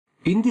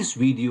In this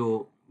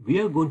video,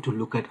 we are going to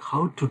look at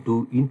how to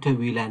do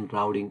inter-VLAN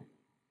routing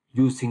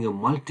using a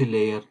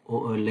multi-layer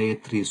or a layer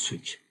 3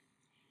 switch.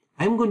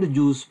 I'm going to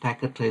use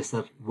Packet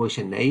Tracer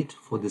version 8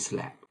 for this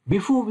lab.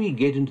 Before we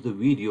get into the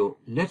video,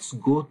 let's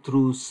go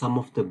through some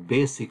of the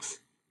basics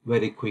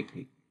very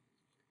quickly.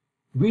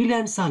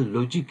 VLANs are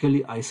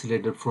logically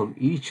isolated from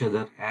each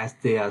other as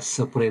they are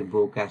separate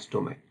broadcast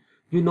domain.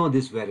 You know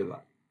this very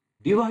well.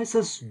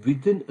 Devices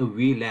within a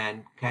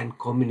VLAN can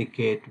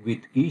communicate with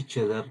each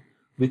other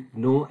with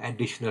no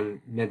additional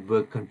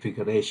network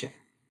configuration.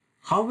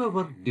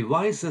 However,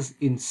 devices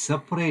in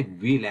separate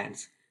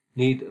VLANs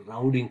need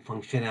routing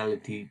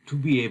functionality to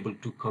be able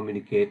to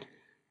communicate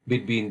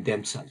between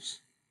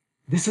themselves.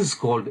 This is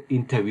called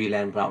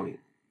inter-VLAN routing.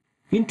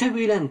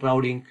 Inter-VLAN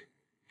routing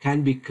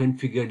can be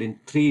configured in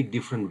three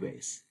different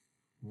ways.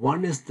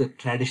 One is the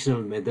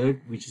traditional method,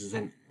 which is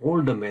an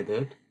older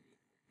method.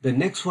 The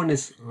next one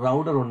is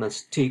router on a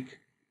stick.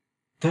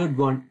 Third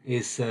one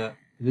is a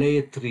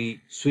layer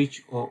 3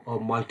 switch or a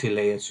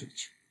multi-layer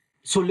switch.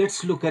 So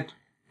let's look at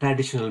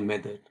traditional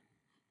method.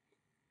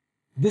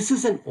 This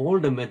is an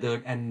older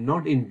method and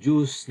not in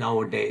use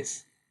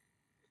nowadays.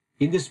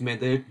 In this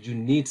method, you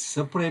need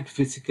separate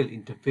physical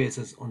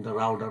interfaces on the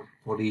router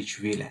for each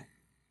VLAN.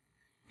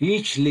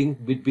 Each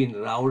link between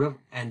router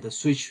and the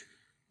switch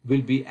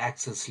will be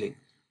access link.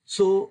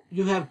 So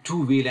you have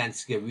two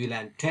VLANs here,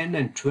 VLAN 10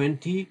 and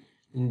 20.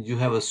 And you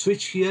have a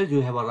switch here,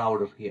 you have a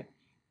router here.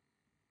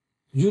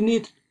 You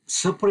need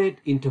separate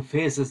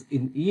interfaces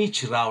in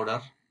each router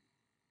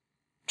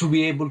to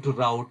be able to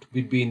route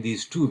between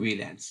these two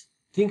VLANs.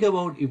 Think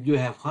about if you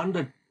have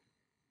 100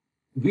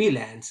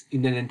 VLANs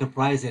in an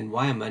enterprise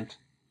environment,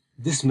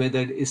 this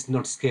method is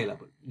not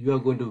scalable. You are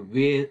going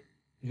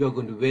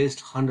to waste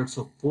hundreds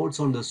of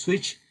ports on the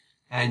switch,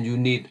 and you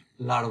need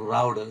a lot of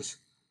routers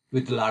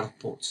with a lot of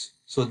ports.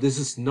 So this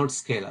is not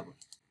scalable.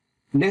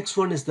 Next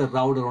one is the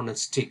router on a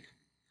stick.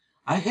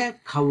 I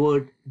have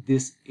covered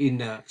this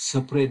in a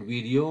separate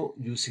video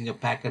using a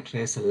Packet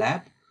Tracer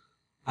lab.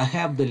 I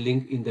have the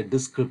link in the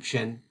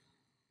description.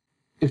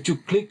 If you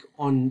click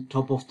on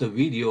top of the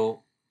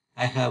video,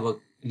 I have a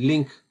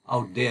link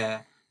out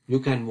there. You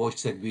can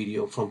watch that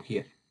video from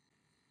here.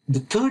 The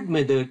third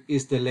method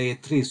is the layer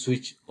 3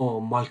 switch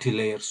or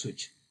multi-layer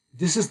switch.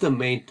 This is the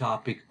main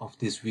topic of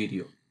this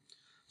video.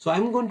 So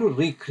I'm going to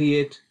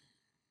recreate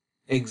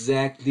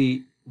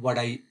exactly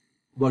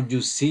what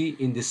you see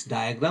in this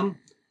diagram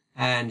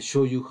and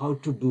show you how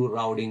to do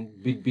routing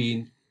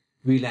between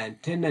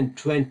VLAN 10 and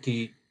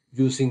 20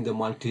 using the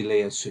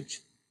multi-layer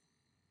switch.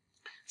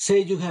 Say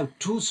you have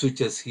two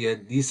switches here.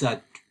 These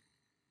are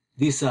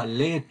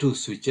layer 2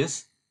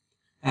 switches,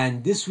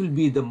 and this will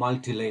be the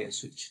multi-layer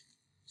switch.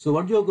 So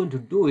what you are going to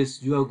do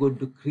is you are going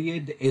to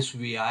create the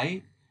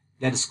SVI,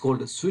 that is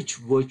called a switch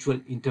virtual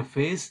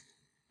interface,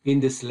 in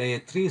this layer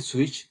 3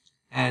 switch,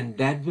 and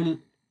that will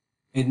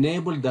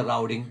enable the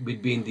routing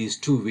between these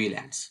two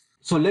VLANs.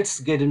 So let's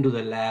get into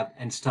the lab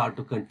and start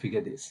to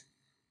configure this.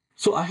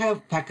 So I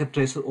have Packet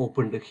Tracer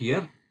opened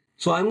here.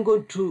 So I'm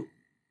going to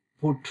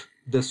put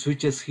the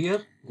switches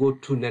here, go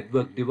to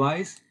network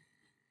device,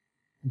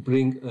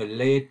 bring a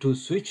layer 2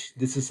 switch.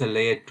 This is a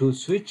layer 2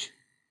 switch.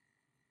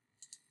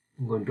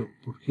 I'm going to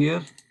put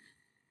here,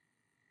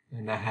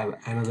 and I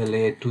have another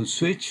layer 2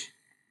 switch,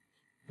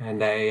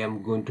 and I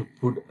am going to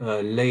put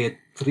a layer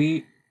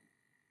 3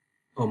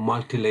 or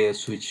multi-layer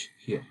switch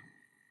here.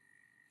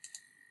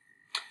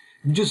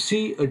 You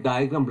see a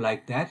diagram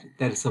like that.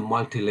 That is a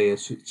multi-layer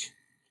switch.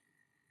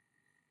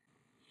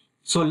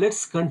 So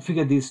let's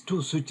configure these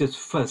two switches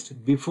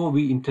first before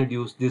we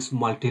introduce this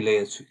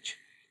multi-layer switch.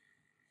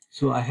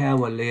 So I have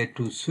a layer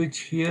 2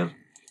 switch here,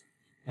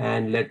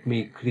 and let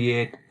me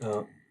create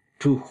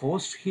two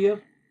hosts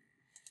here.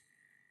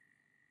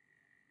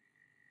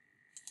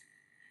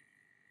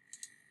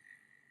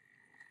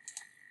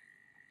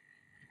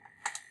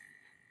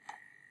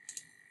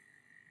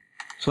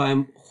 So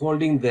I'm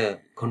holding the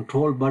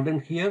control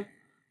button here,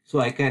 so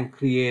I can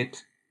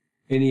create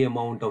any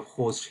amount of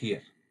host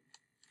here.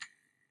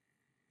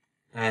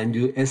 And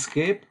you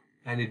escape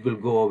and it will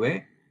go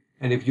away.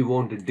 And if you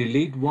want to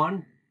delete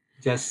one,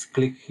 just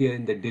click here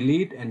in the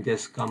delete and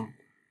just come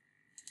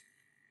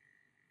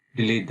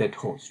delete that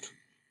host.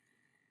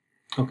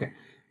 Okay,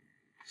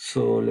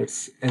 so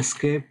let's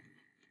escape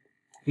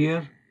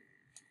here.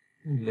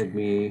 Let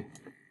me,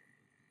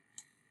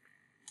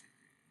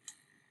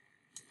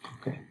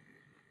 okay.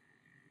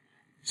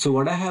 So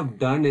what I have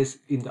done is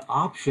in the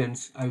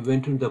options, I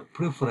went to the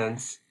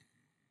preference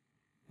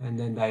and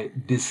then I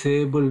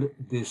disabled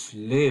these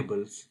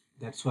labels.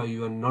 That's why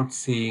you are not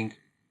seeing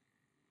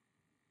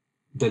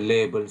the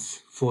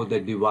labels for the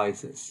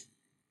devices.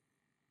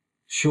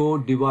 Show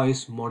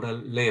device model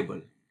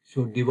label,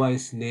 show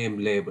device name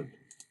label.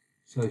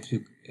 So if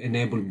you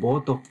enable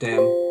both of them,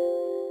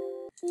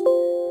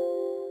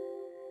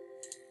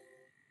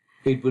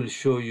 it will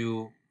show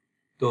you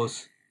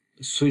those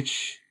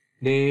switch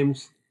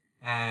names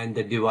and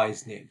the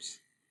device names.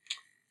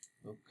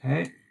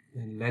 Okay,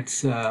 then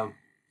let's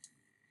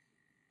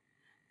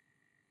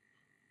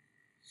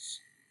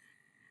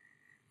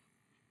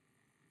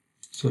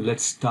So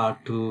let's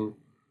start to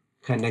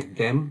connect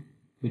them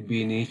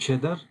between each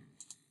other.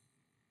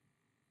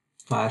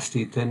 Fast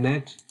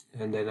Ethernet,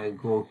 and then I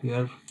go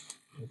here,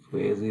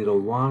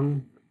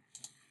 FA01,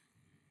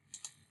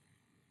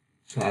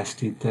 Fast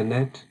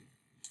Ethernet,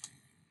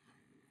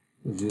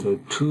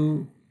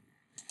 02,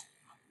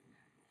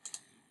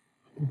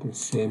 the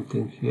same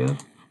thing here,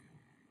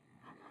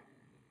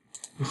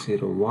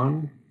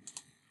 01,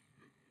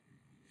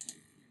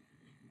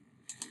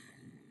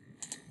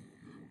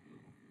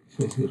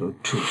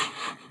 FA02,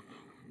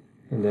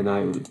 and then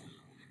I will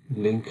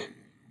link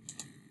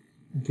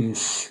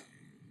this.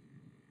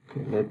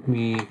 Okay, let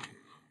me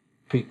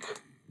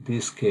pick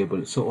this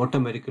cable. So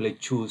automatically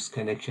choose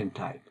connection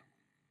type.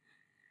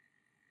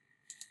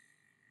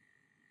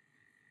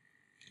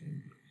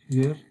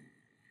 Here,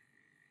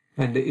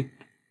 and it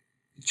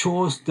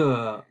chose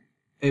the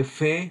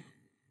FA03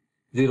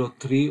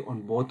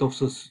 on both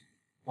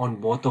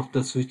of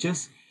the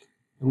switches.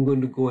 I'm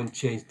going to go and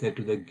change that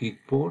to the gig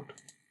port.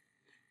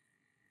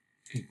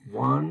 Gig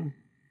 1.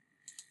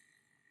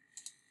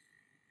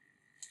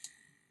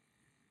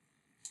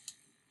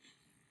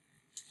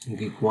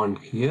 Gig 1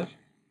 here.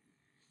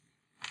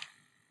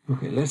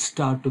 Okay, let's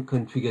start to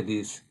configure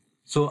this.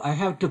 So I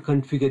have to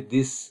configure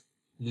this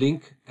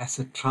link as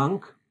a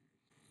trunk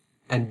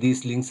and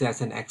these links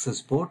as an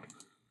access port.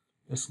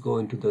 Let's go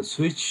into the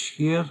switch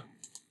here.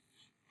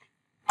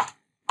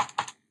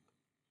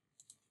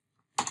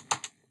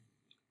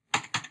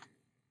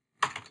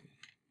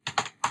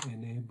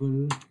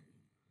 Enable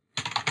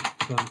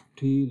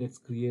T. Let's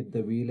create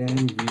the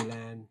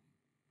VLAN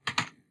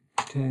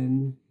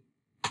 10,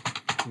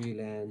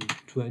 VLAN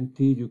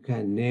 20. You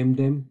can name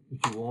them if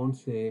you want.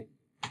 Say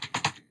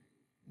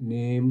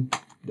name,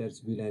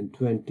 that's VLAN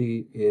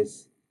 20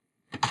 is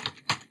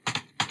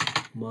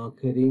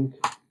marketing,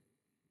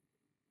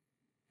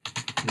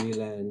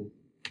 VLAN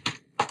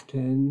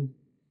 10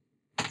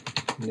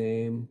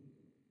 name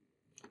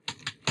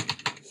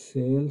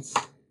sales.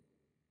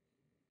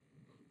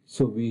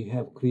 So we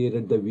have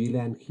created the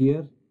VLAN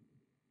here,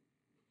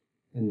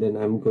 and then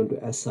I'm going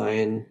to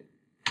assign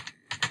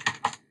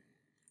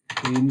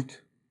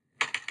int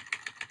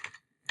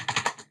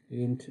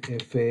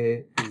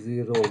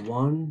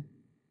FA01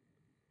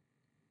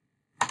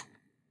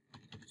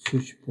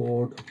 switch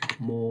port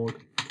mode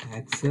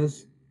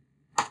access,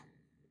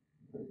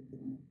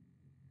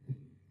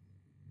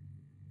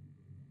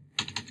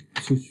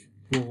 switch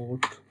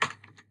port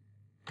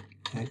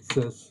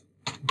access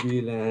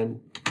VLAN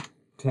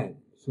 10.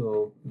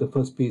 So the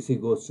first PC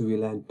goes to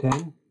VLAN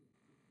 10.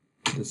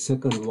 The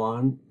second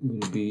one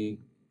will be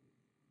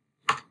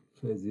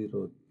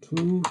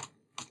 02.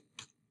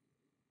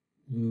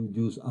 You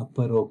use up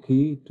arrow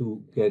key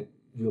to get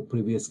your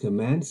previous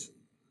commands.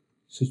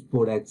 Switch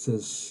port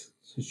access,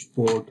 switch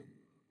port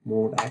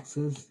mode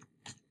access,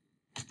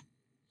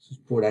 switch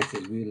port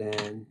access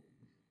VLAN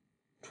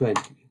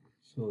 20.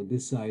 So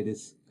this side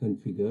is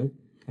configured,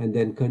 and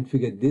then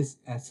configure this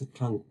as a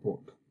trunk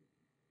port.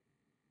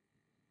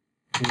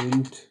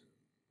 Int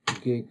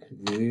gig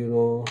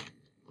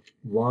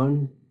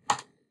 01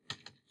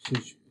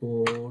 switch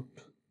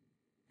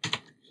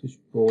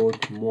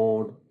port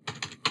mode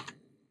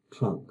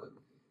trunk.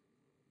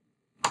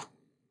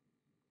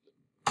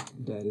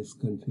 That is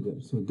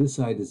configured. So this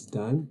side is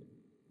done,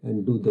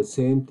 and do the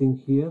same thing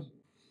here.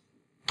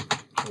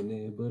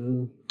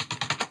 Enable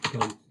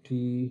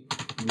T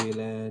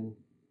VLAN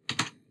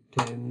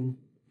 10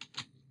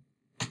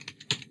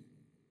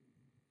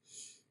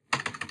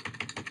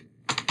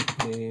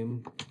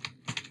 name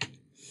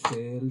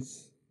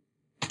sales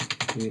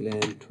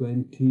VLAN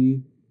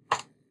 20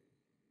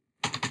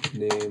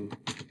 name.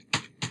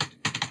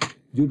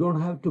 You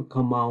don't have to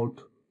come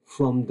out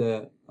from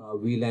the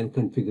VLAN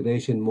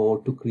configuration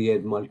mode to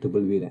create multiple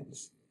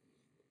VLANs.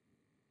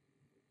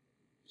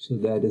 So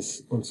that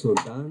is also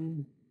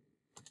done.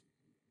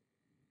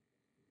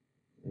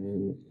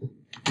 And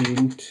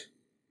int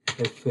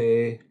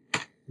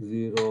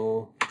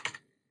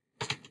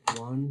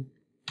FA01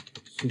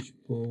 switch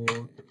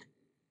port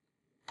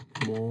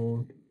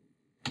mode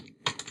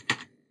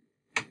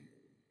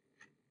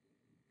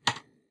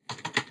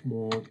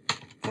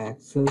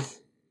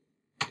access,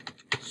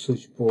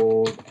 switch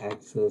port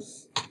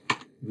access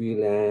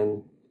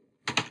VLAN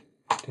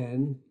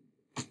 10.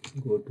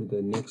 Go to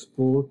the next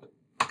port,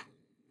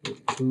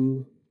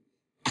 2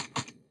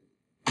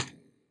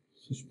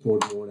 switch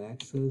port mode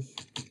access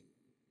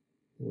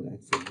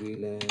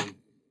VLAN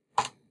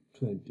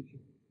 20.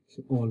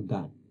 So all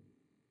done.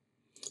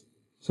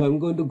 So I'm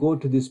going to go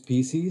to these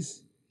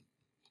PCs,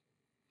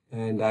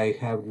 and I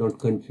have not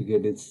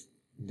configured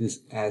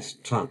this as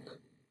trunk.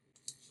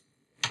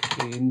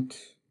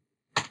 Int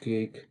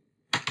gig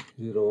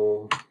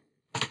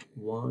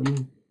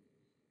 01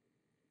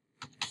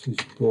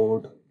 switch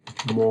port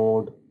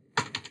mode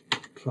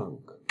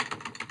trunk.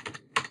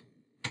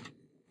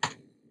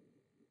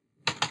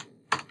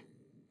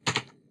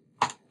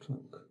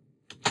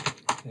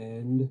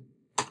 And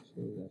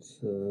so that's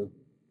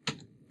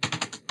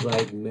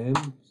write mem.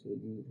 So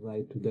you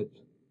write to that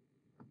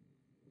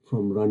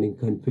from running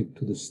config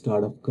to the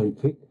start of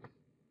config.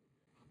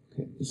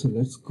 Okay, so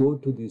let's go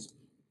to these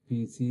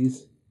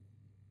PCs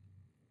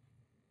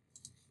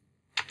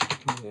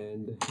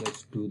and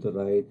let's do the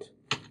right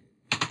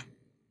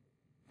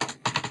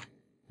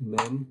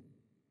mem.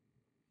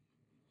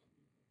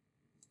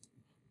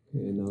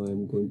 Okay, now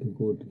I'm going to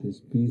go to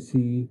this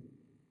PC,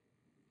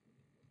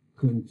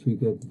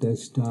 configure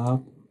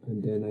desktop,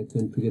 and then I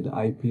configure the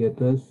IP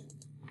address.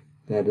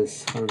 That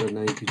is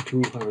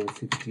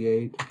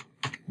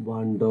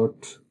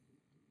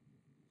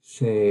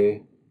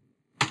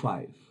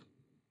 192.168.1.5.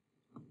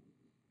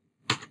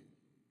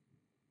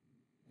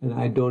 And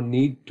I don't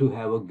need to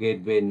have a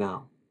gateway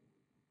now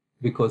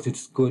because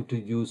it's going to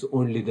use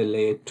only the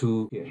layer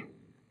 2 here.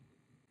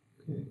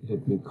 Okay,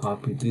 let me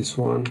copy this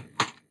one.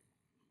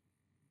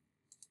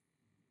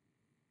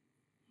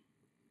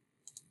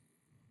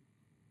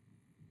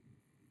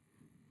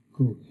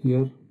 Go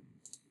here,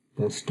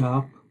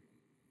 desktop.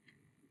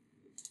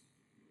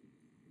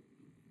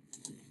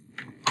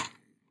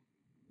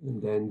 And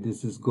then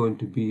this is going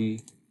to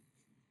be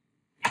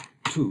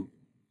 2.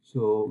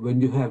 So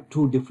when you have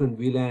two different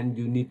VLAN,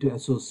 you need to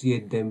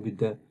associate them with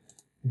the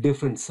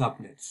different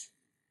subnets.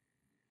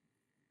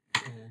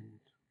 And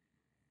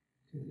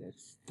okay,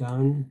 that's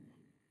done.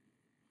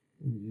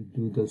 And you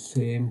do the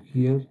same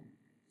here.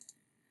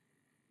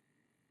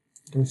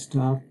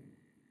 Desktop.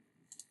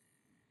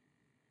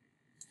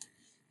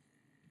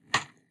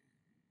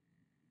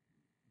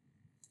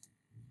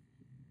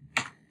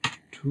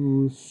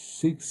 Two,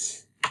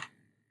 6.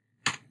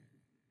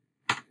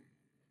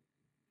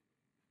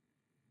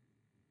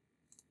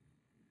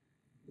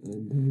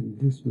 And then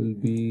this will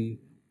be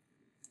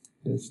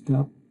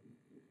desktop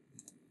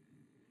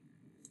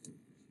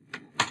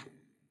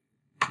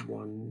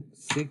 1,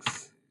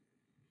 6.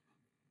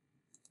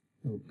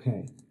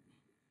 Okay.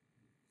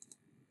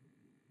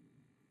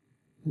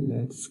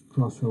 Let's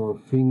cross our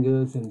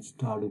fingers and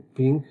start to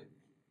ping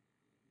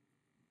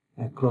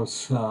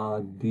across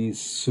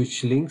these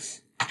switch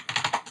links.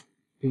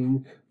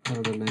 Ping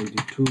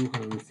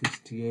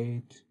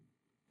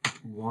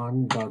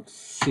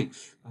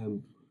 192.168.1.6.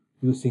 I'm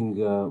using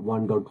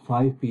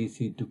 1.5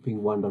 PC to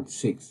ping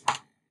 1.6.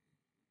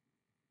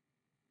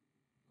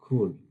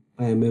 Cool.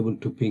 I am able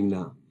to ping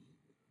now.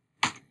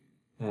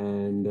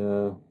 And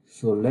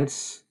so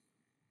let's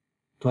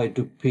try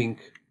to ping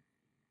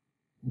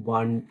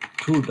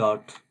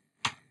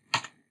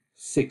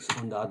 2.6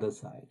 on the other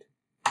side.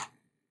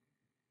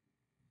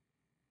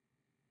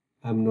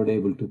 I'm not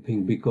able to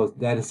ping because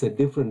there is a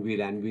different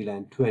VLAN,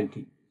 VLAN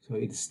 20. So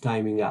it's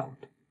timing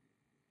out.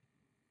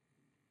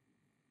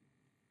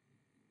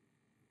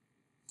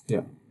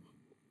 Yeah.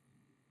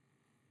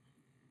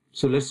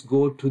 So let's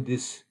go to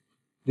this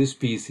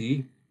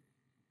PC.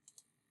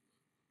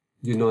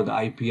 You know the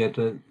IP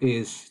address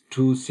is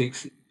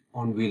 26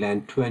 on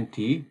VLAN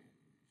 20.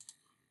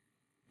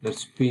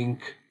 Let's ping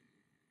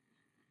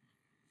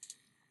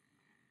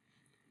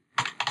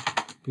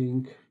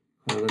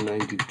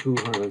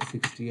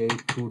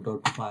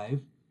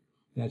 192.168.2.5.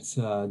 That's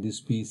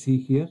this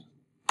PC here.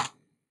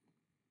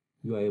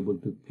 You are able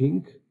to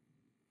ping.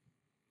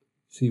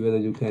 See whether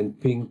you can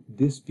ping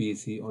this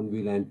PC on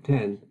VLAN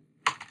 10.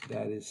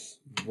 That is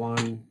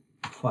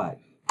 1.5.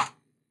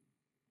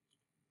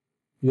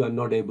 You are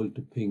not able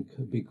to ping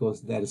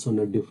because that is on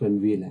a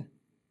different VLAN.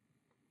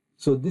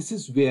 So this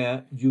is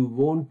where you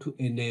want to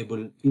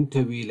enable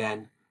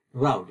inter-VLAN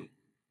routing.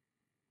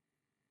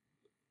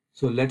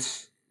 So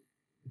let's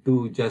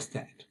do just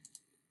that.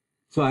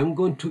 So I'm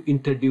going to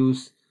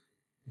introduce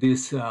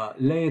this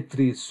layer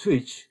 3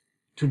 switch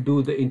to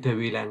do the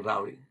inter-VLAN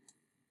routing.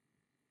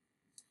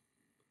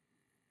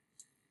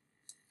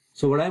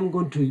 So what I'm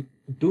going to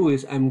do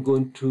is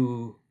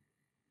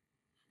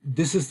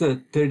this is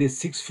the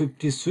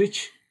 3650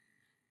 switch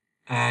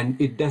and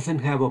it doesn't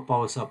have a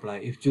power supply.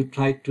 If you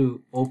try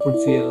to open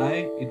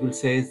CLI, it will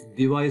say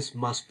device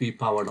must be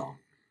powered on.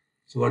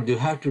 So what you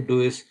have to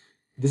do is,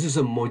 this is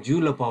a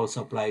modular power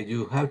supply.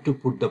 You have to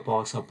put the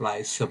power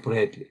supplies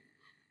separately.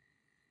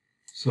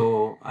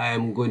 So I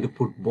am going to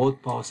put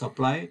both power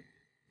supply.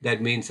 That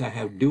means I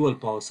have dual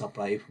power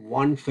supply. If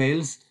one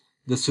fails,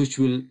 the switch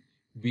will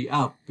be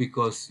up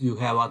because you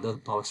have other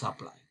power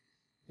supply.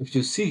 If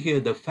you see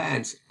here, the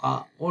fans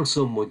are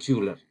also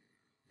modular.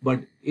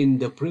 But in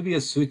the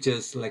previous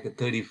switches, like a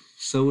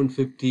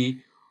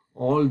 3750,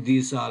 all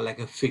these are like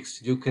a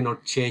fixed. You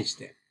cannot change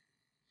them.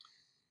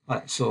 All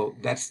right, so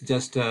that's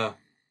just a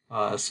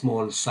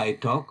small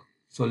side talk.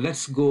 So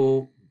let's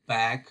go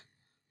back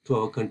to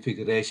our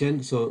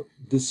configuration. So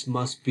this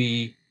must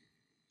be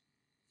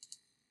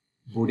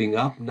booting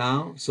up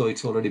now. So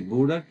it's already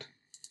booted.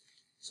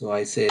 So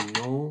I say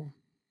no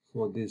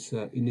for this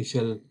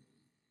initial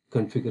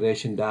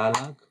configuration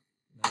dialog.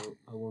 Now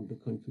I want to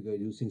configure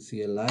using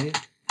CLI.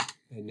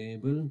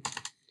 Enable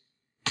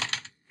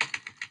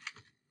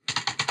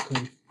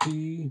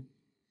config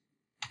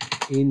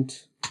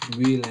int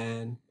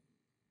VLAN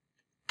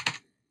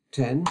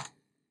 10.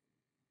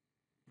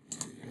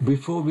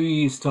 Before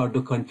we start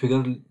to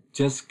configure,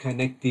 just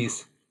connect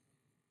these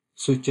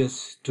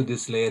switches to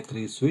this layer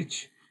 3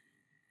 switch.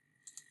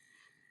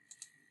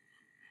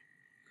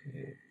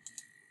 Okay.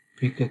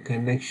 Pick a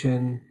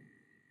connection,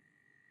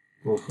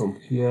 go from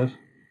here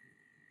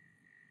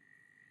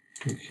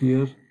to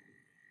here,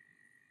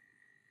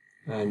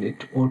 and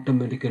it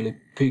automatically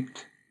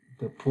picked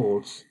the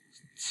ports.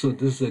 So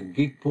this is a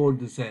gig port,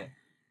 this is a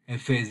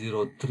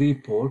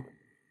FA03 port.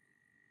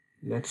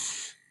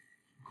 Let's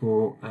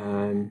go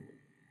and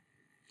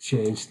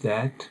change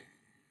that.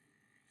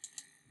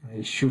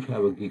 I should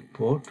have a gig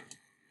port.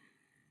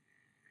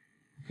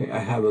 Okay, I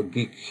have a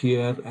gig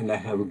here and I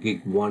have a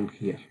gig 1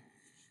 here.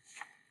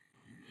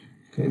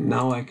 Okay,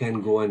 now I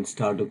can go and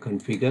start to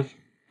configure.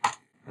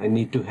 I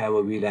need to have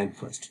a VLAN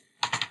first.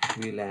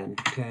 VLAN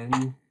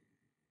 10,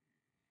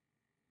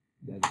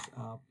 that is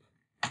up,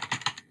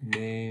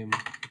 name,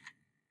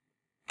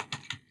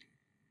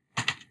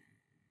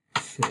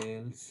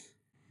 sales,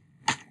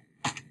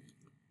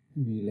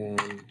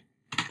 VLAN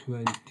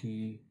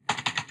 20,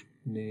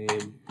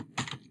 name,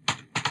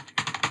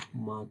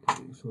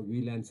 marketing. So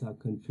VLANs are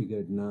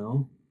configured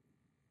now.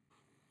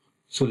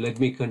 So let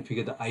me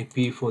configure the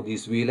IP for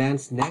these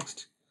VLANs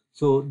next.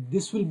 So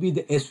this will be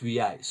the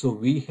SVI. So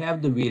we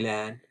have the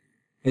VLAN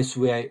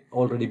SVI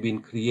already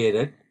been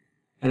created,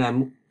 and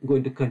I'm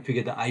going to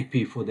configure the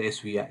IP for the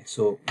SVI.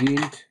 So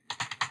int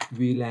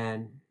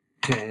VLAN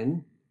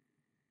 10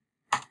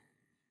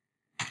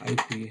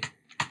 IP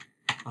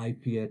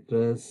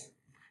address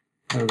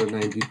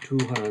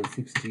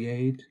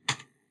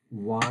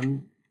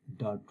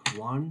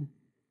 192.168.1.1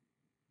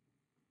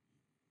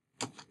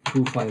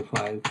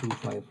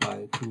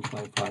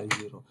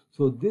 255.255.255.0.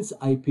 So this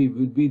IP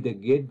will be the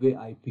gateway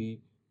IP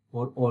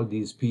for all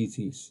these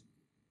PCs.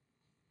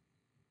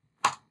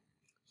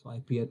 So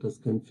IP address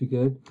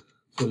configured.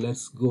 So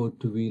let's go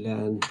to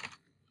VLAN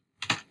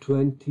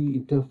 20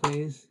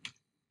 interface.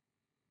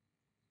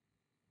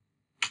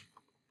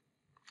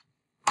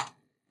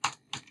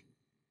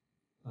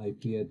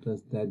 IP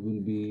address that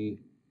will be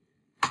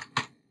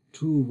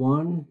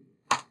 21.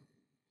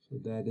 So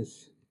that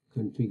is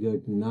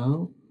configured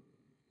now.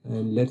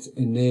 And let's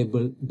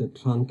enable the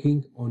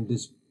trunking on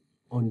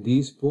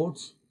these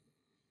ports.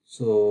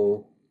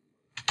 So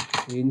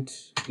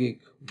int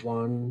gig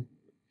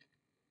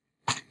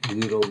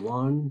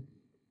 101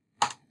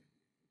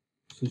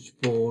 switch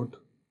port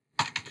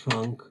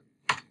trunk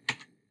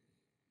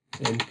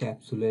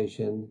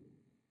encapsulation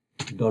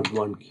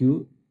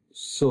 .1q.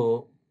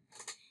 So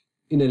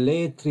in a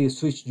layer 3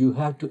 switch you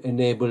have to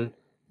enable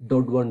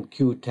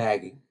 .1q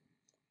tagging.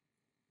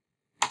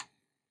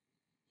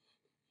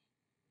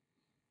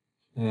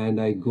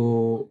 And I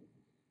go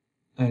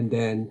and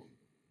then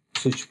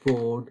switch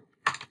port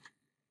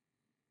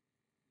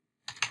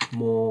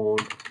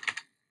mode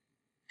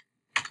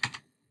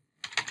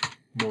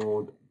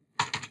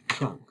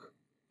trunk.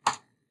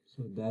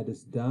 So that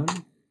is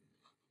done,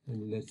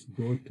 and let's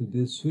go to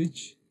this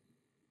switch,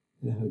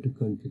 and I have to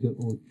configure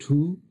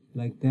O2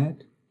 like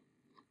that.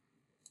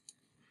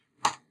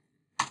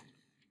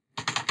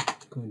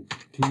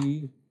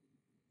 T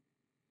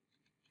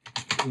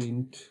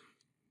int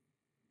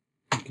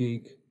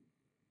gig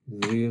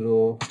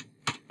 02.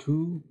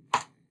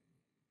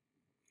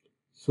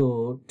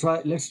 So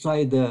let's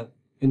try the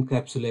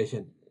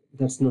encapsulation.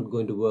 That's not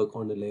going to work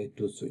on a layer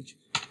 2 switch.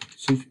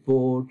 Switch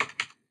port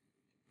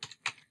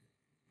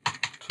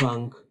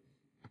trunk.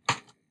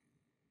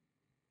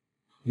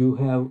 You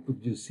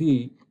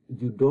see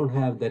you don't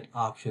have that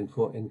option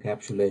for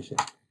encapsulation.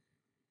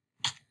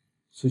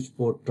 Switch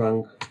port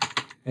trunk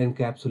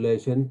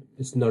encapsulation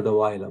is not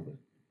available.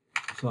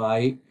 So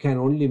I can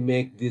only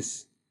make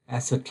this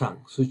as a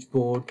trunk. Switch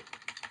port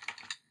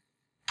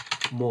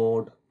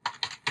mode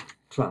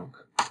trunk.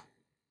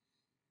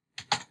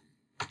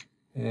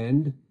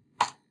 And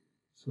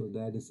so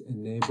that is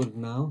enabled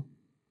now.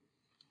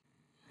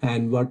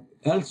 And what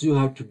else you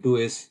have to do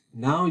is,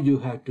 now you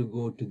have to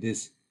go to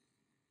this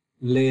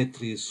layer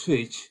 3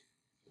 switch.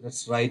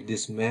 Let's write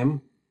this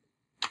mem.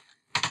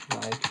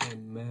 Write a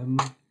mem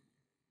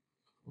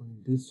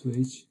on this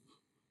switch.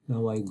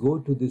 Now I go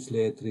to this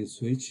layer 3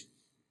 switch,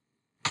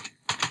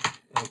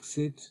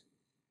 exit,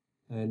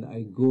 and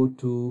I go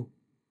to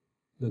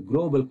the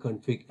global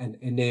config and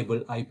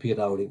enable IP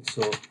routing.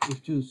 So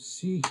if you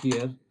see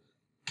here,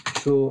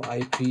 show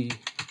IP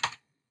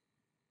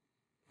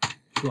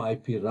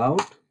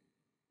route,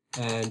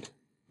 and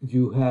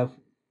you have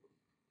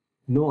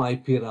no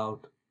IP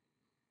route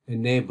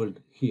enabled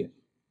here.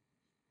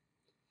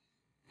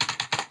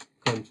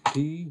 Conf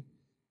T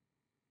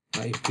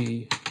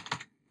IP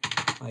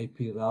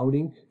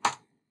routing,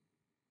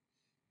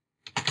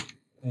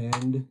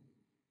 and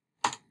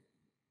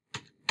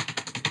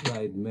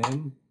write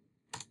mem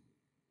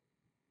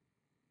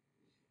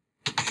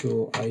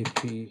show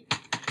IP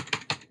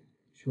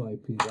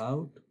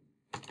route,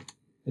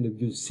 and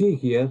if you see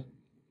here,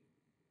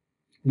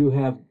 you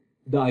have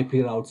the IP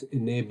routes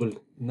enabled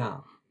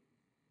now.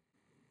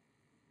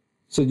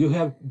 So you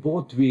have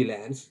both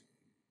VLANs,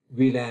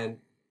 VLAN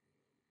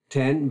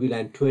 10,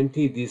 VLAN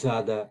 20, these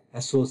are the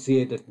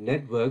associated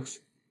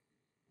networks.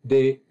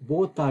 They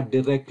both are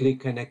directly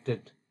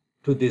connected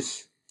to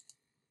this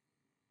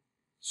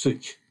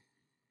switch.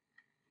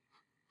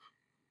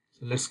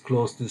 So let's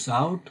close this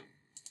out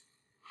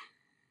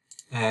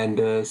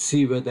and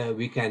see whether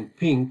we can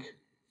ping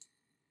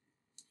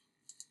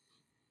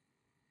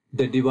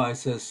the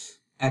devices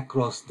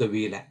across the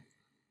VLAN.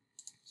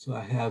 So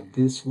I have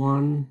this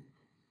one,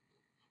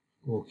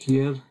 go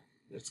here,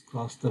 let's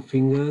cross the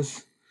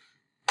fingers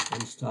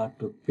and start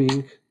to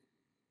ping.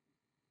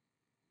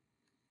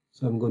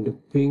 So I'm going to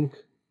ping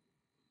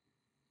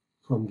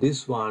from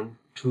this one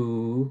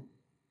to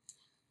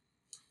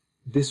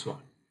this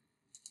one.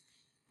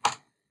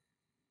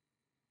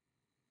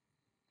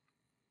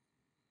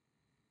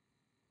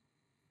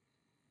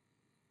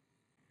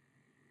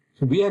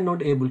 So we are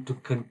not able to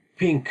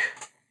ping.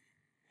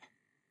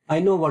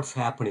 I know what's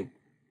happening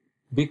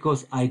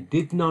because I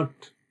did not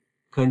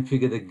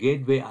configure the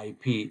gateway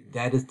IP,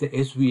 that is the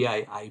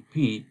SVI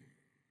IP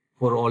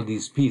for all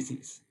these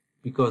PCs,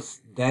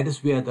 because that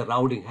is where the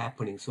routing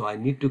happening. So I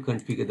need to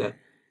configure the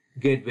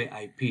gateway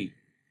IP.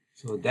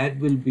 So that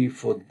will be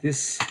for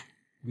this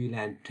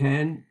VLAN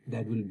 10,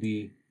 that will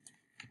be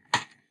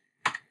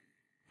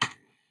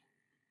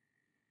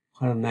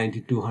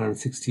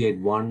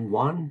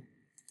 192.168.1.1,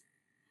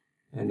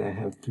 and I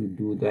have to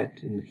do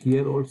that in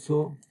here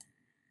also.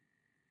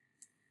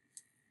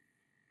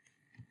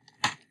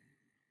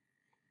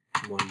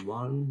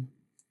 1.1,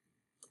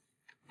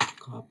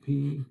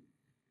 copy,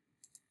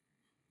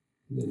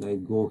 then I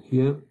go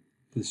here,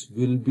 this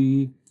will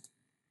be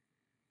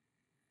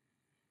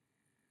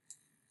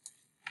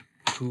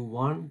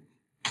 2.1,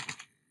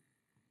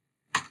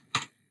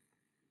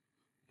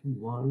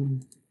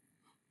 2.1,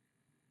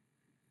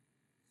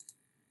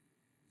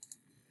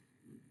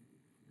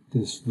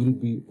 this will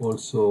be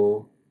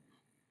also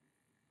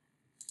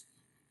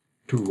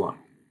 2.1,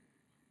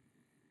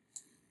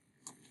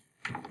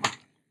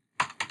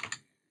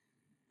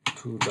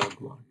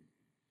 2.1.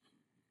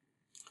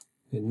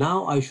 And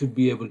now I should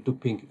be able to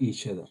ping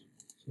each other.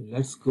 So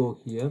let's go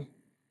here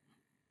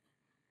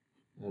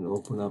and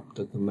open up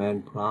the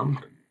command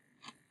prompt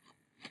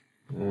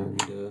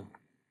and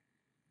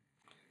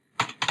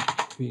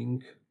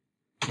ping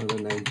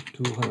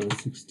 192,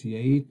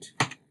 168.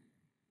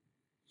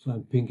 So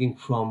I'm pinging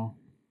from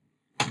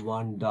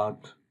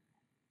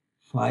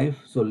 1.5.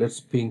 So let's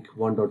ping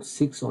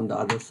 1.6 on the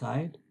other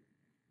side.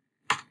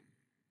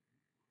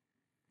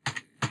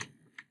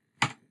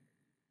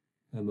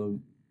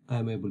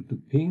 I'm able to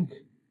ping.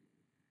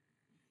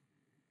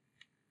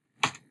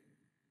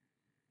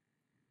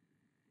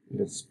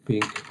 Let's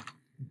ping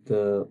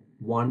the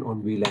one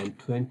on VLAN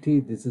 20.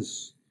 This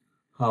is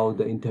how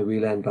the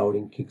inter-VLAN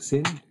routing kicks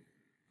in.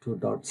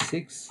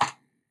 2.6.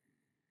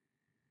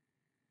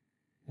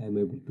 I'm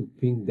able to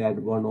ping that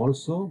one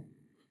also.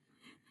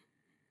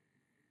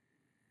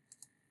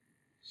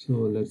 So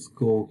let's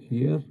go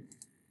here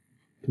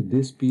to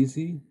this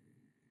PC.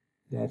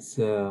 That's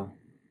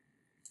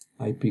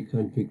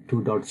ipconfig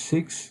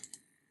 2.6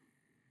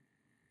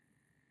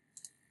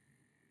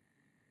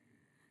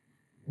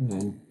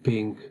 and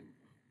ping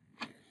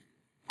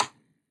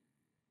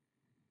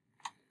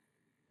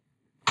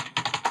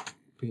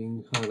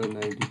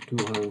 192,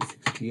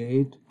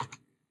 168,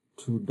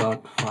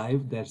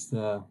 2.5. That's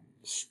the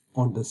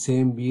on the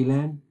same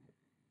VLAN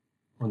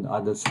on the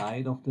other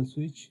side of the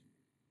switch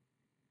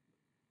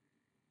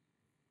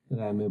that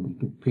I'm able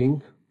to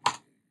ping.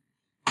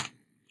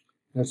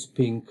 Let's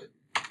ping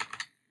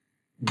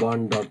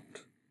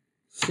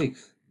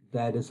 1.6,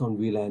 that is on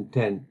VLAN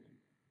 10.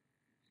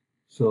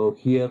 So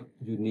here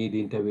you need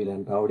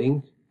inter-VLAN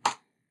routing.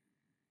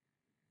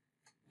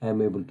 I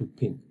am able to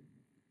ping.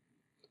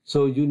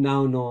 So you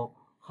now know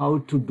how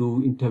to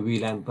do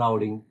inter-VLAN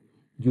routing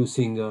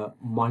using a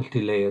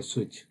multi-layer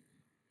switch.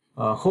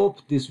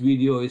 Hope this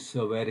video is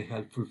very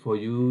helpful for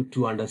you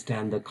to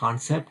understand the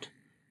concept.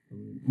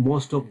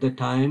 Most of the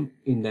time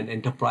in an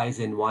enterprise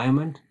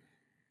environment,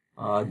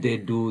 they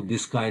do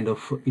this kind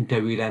of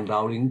inter-VLAN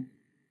routing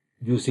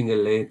using a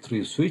layer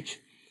 3 switch.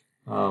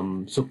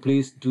 So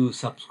please do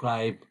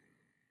subscribe,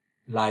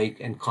 like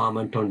and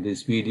comment on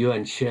this video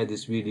and share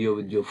this video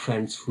with your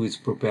friends who is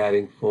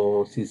preparing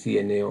for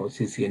CCNA or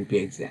CCNP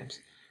exams.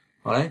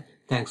 All right.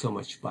 Thanks so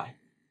much. Bye.